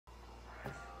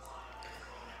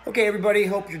Okay, everybody,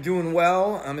 hope you're doing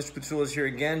well. Mr. Petzula is here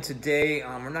again. Today,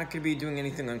 we're not going to be doing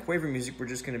anything on Quaver music. We're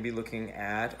just going to be looking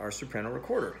at our soprano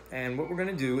recorder. And what we're going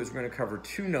to do is we're going to cover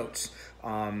two notes,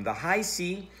 the high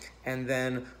C and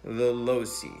then the low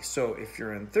C. So if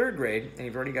you're in third grade and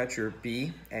you've already got your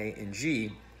B, A, and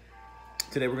G,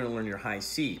 today we're going to learn your high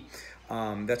C.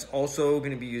 That's also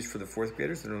going to be used for the fourth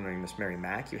graders that are learning Miss Mary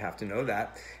Mack. You have to know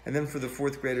that. And then for the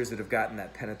fourth graders that have gotten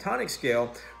that pentatonic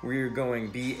scale, we're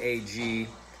going B, A, G,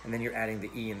 and then you're adding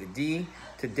the E and the D.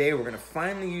 Today we're going to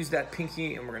finally use that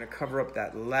pinky and we're going to cover up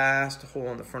that last hole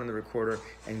on the front of the recorder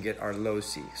and get our low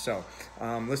C. So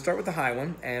let's start with the high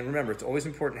one. And remember, it's always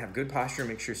important to have good posture.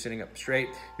 Make sure you're sitting up straight.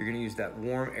 You're going to use that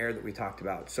warm air that we talked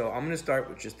about. So I'm going to start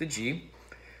with just the G.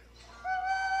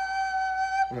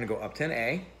 I'm going to go up to an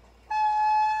A,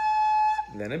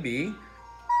 then a B,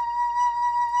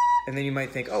 and then you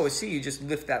might think, oh, a C, you just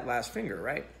lift that last finger,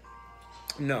 right?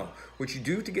 No, what you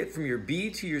do to get from your B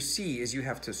to your C is you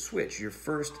have to switch your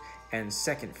first and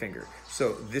second finger.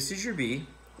 So this is your B,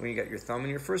 when you got your thumb and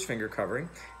your first finger covering,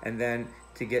 and then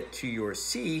to get to your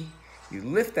C, you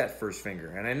lift that first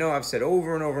finger. And I know I've said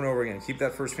over and over and over again, keep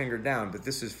that first finger down, but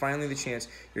this is finally the chance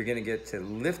you're gonna get to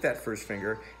lift that first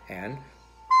finger, and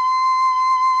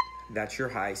that's your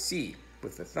high C,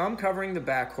 with the thumb covering the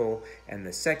back hole and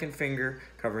the second finger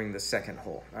covering the second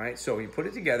hole. All right, so when you put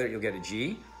it together, you'll get a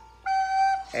G,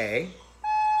 A,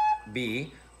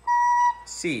 B,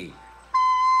 C.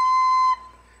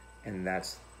 And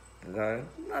that's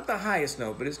not the highest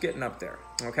note, but it's getting up there.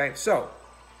 Okay, so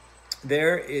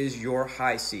there is your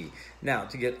high C. Now,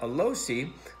 to get a low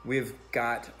C, we've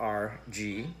got our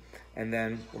G, and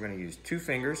then we're gonna use two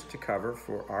fingers to cover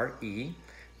for our E,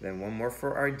 then one more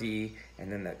for our D,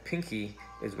 and then that pinky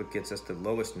is what gets us the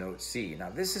lowest note, C.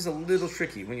 Now this is a little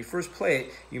tricky. When you first play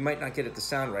it, you might not get it to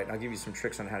sound right, and I'll give you some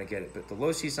tricks on how to get it, but the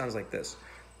low C sounds like this.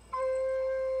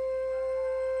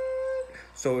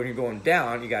 So when you're going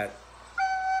down, you got,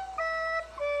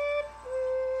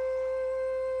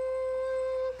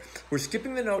 we're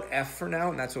skipping the note F for now,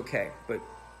 and that's okay, but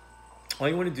all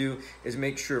you want to do is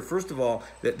make sure, first of all,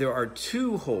 that there are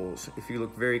two holes. If you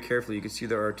look very carefully, you can see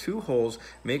there are two holes.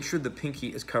 Make sure the pinky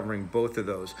is covering both of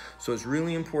those. So it's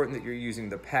really important that you're using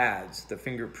the pads, the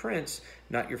fingerprints,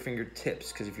 not your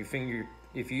fingertips, because if you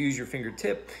use your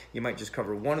fingertip, you might just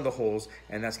cover one of the holes,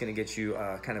 and that's going to get you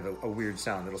kind of a weird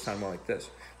sound. It'll sound more like this.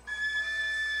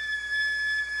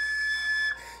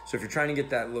 So if you're trying to get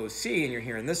that low C and you're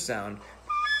hearing this sound,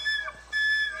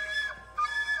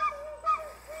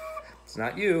 it's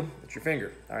not you, it's your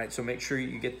finger. All right, so make sure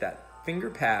you get that finger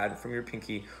pad from your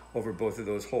pinky over both of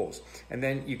those holes. And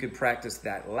then you could practice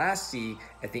that last C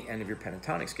at the end of your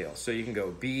pentatonic scale. So you can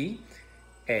go B,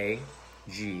 A,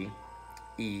 G,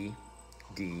 E,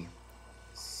 D,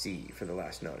 C for the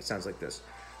last note. It sounds like this.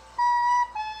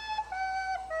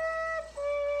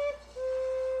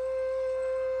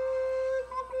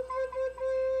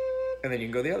 And then you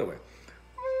can go the other way.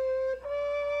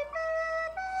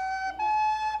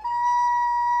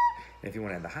 And if you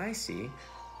want to add the high C,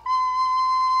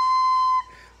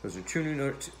 those are two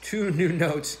new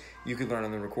notes you could learn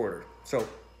on the recorder. So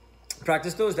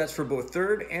practice those. That's for both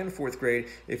third and fourth grade.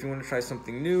 If you want to try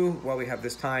something new while we have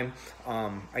this time,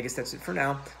 I guess that's it for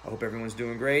now. I hope everyone's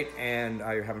doing great and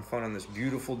you're having fun on this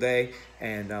beautiful day.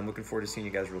 And I'm looking forward to seeing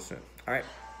you guys real soon. All right,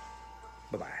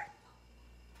 bye-bye.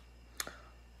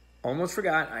 Almost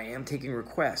forgot, I am taking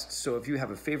requests. So if you have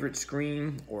a favorite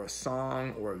screen or a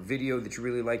song or a video that you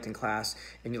really liked in class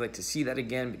and you'd like to see that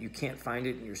again, but you can't find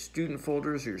it in your student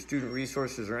folders or your student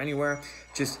resources or anywhere,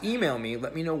 just email me,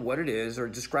 let me know what it is, or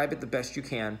describe it the best you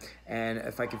can. And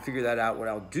if I can figure that out, what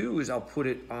I'll do is I'll put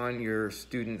it on your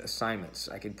student assignments.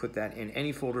 I can put that in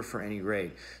any folder for any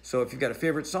grade. So if you've got a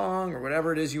favorite song or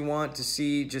whatever it is you want to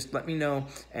see, just let me know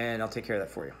and I'll take care of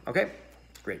that for you. Okay?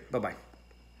 Great, bye-bye.